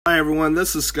Hi everyone,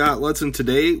 this is Scott Lutz, and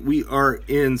today we are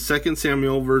in 2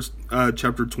 Samuel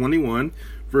chapter 21,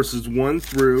 verses 1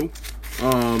 through,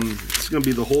 it's going to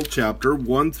be the whole chapter,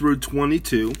 1 through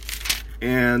 22,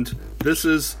 and this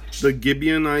is the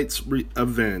Gibeonites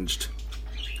avenged.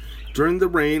 During the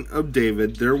reign of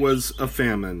David, there was a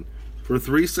famine for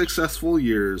 3 successful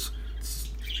years,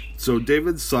 so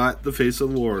David sought the face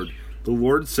of the Lord. The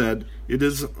Lord said, "It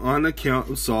is on account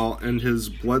of Saul and his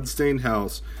blood-stained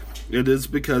house. It is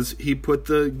because he put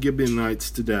the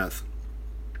Gibeonites to death."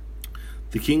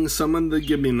 The king summoned the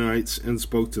Gibeonites and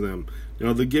spoke to them.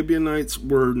 Now the Gibeonites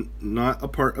were not a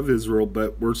part of Israel,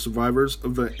 but were survivors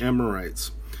of the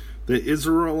Amorites. The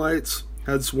Israelites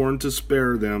had sworn to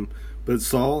spare them, but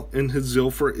Saul, in his zeal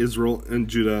for Israel and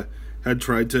Judah, had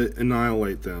tried to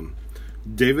annihilate them.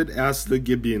 David asked the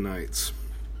Gibeonites,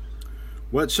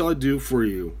 "What shall I do for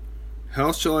you?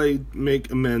 How shall I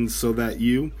make amends so that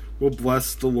you will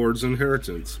bless the Lord's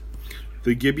inheritance?"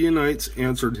 The Gibeonites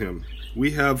answered him,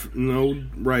 "We have no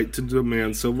right to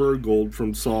demand silver or gold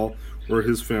from Saul or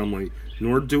his family,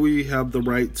 nor do we have the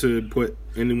right to put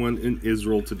anyone in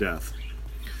Israel to death."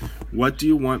 "What do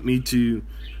you want me to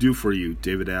do for you?"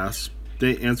 David asked.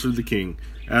 They answered the king,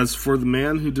 "As for the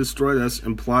man who destroyed us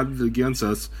and plotted against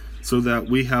us, so that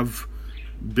we have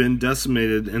been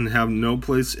decimated and have no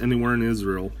place anywhere in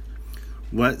Israel,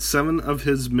 let 7 of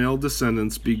his male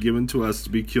descendants be given to us to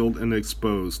be killed and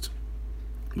exposed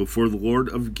before the Lord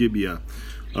of Gibeah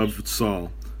of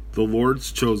Saul, the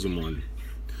Lord's chosen one."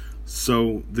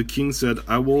 So the king said,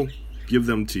 "I will give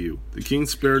them to you." The king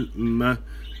spared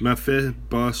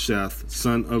Mephibosheth,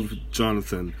 son of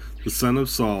Jonathan, the son of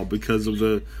Saul, because of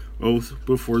the oath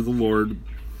before the Lord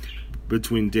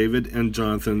between David and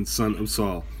Jonathan, son of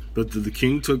Saul. But the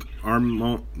king took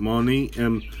Armoni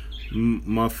and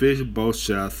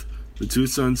Mephibosheth, the 2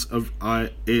 sons of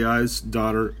Ai's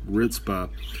daughter Rizpah,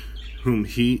 whom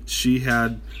she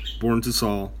had borne to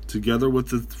Saul, together with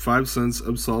the 5 sons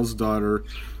of Saul's daughter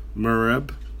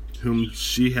Merab, whom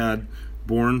she had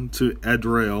borne to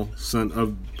Adriel, son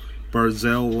of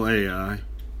Barzillai,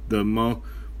 the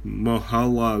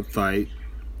Mahalathite.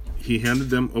 He handed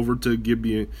them over to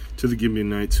the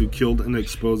Gibeonites, who killed and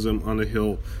exposed them on a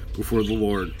hill before the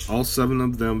Lord. All 7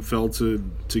 of them fell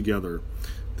together.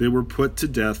 They were put to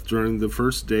death during the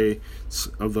first days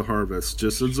of the harvest,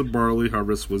 just as the barley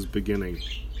harvest was beginning.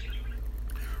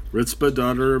 Rizpah,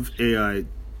 daughter of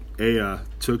Aiah,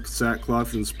 took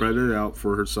sackcloth and spread it out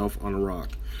for herself on a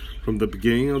rock. From the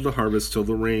beginning of the harvest till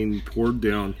the rain poured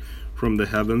down from the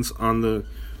heavens on the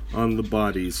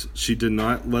bodies, she did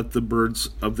not let the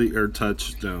birds of the air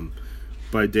touch them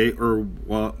by day or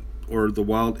the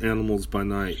wild animals by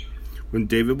night. When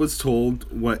David was told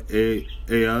what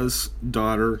Aiah's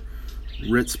daughter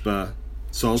Rizpah,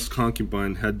 Saul's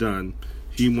concubine, had done,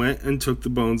 he went and took the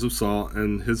bones of Saul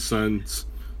and his son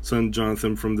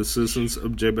Jonathan from the citizens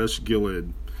of Jabesh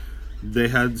Gilead. They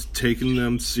had taken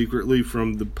them secretly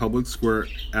from the public square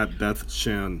at Beth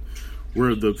Shan,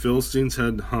 where the Philistines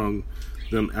had hung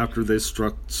them after they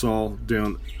struck Saul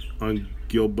down on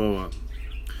Gilboa.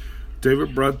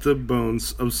 David brought the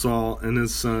bones of Saul and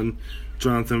his son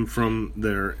Jonathan from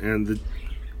there, and the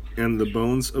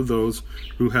bones of those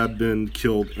who had been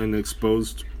killed and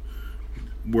exposed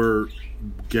were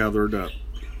gathered up.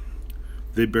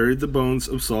 They buried the bones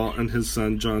of Saul and his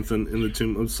son Jonathan in the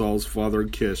tomb of Saul's father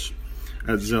Kish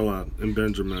at Zelah in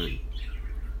Benjamin,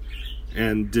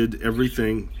 and did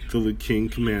everything the king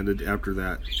commanded. After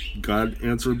that, God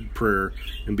answered prayer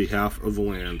in behalf of the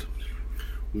land.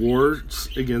 Wars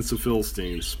against the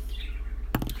Philistines.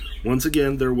 Once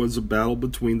again, there was a battle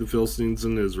between the Philistines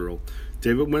and Israel.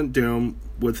 David went down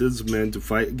with his men to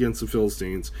fight against the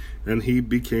Philistines, and he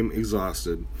became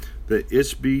exhausted. The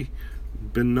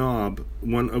Ishbi-Benob,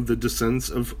 one of the descendants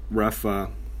of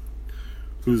Rapha,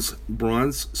 whose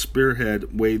bronze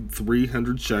spearhead weighed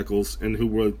 300 shekels and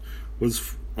who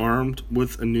was armed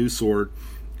with a new sword,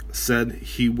 said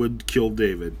he would kill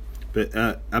David. But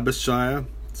Abishai,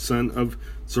 son of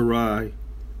Zeruiah,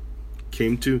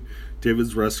 came to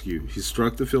David's rescue. He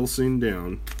struck the Philistine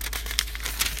down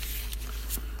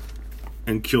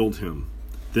and killed him.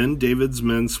 Then David's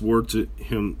men swore to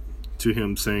him,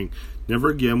 saying, "Never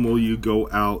again will you go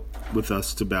out with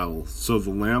us to battle, so the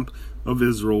lamp of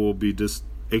Israel will be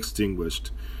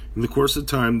extinguished." In the course of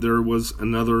time, there was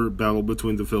another battle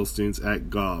between the Philistines at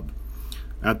Gob.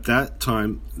 At that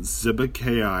time,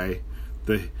 Zebekiah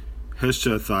the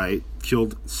Hushathite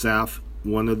killed Saph,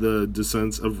 one of the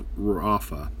descendants of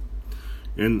Rapha.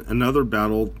 In another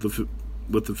battle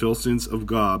with the Philistines of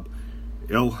Gob,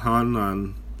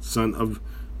 Elhanan, son of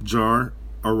Jar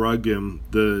Aragim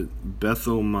the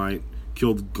Bethlehemite,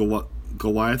 killed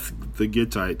Goliath the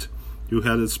Gittite, who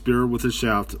had a spear with a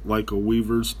shaft like a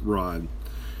weaver's rod.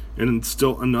 And in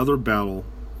still another battle,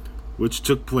 which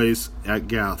took place at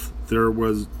Gath, there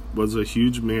was a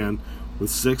huge man with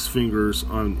 6 fingers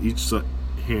on each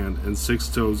hand and 6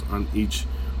 toes on each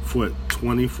foot,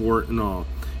 24 in all.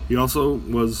 He also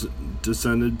was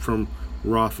descended from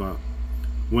Rapha.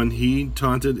 When he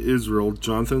taunted Israel,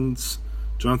 Jonathan,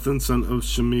 son of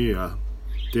Shemaiah,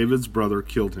 David's brother,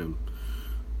 killed him.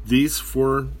 These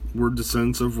 4 were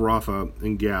descendants of Rapha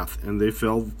and Gath, and they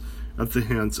fell at the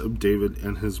hands of David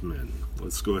and his men.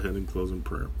 Let's go ahead and close in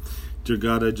prayer. Dear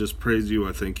God, I just praise you.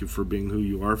 I thank you for being who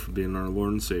you are, for being our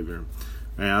Lord and Savior.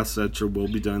 I ask that your will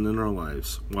be done in our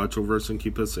lives. Watch over us and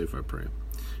keep us safe, I pray.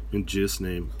 In Jesus'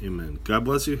 name, amen. God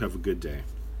bless you. Have a good day.